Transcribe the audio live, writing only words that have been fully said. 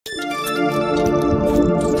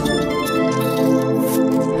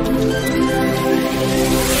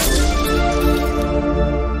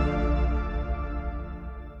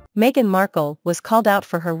Meghan Markle was called out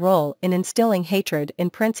for her role in instilling hatred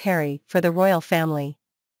in Prince Harry for the royal family.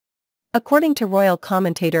 According to royal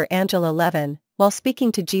commentator Angela Levin, while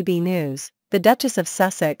speaking to GB News, the Duchess of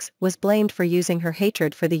Sussex was blamed for using her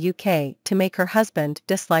hatred for the UK to make her husband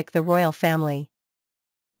dislike the royal family.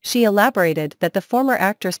 She elaborated that the former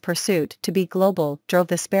actor's pursuit to be global drove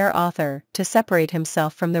the spare author to separate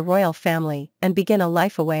himself from the royal family and begin a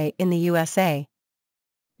life away in the USA.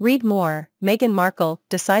 Read more. Meghan Markle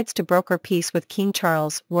decides to broker peace with King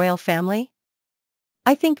Charles' royal family?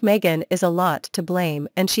 I think Meghan is a lot to blame,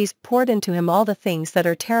 and she's poured into him all the things that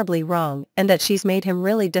are terribly wrong and that she's made him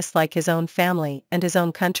really dislike his own family and his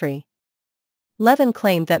own country. Levin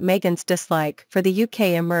claimed that Meghan's dislike for the UK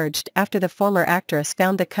emerged after the former actress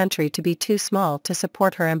found the country to be too small to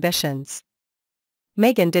support her ambitions.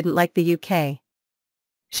 Meghan didn't like the UK.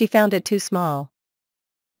 She found it too small.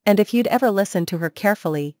 And if you'd ever listened to her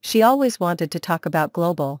carefully, she always wanted to talk about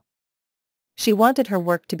global. She wanted her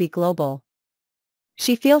work to be global.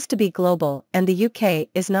 She feels to be global, and the UK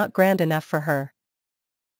is not grand enough for her.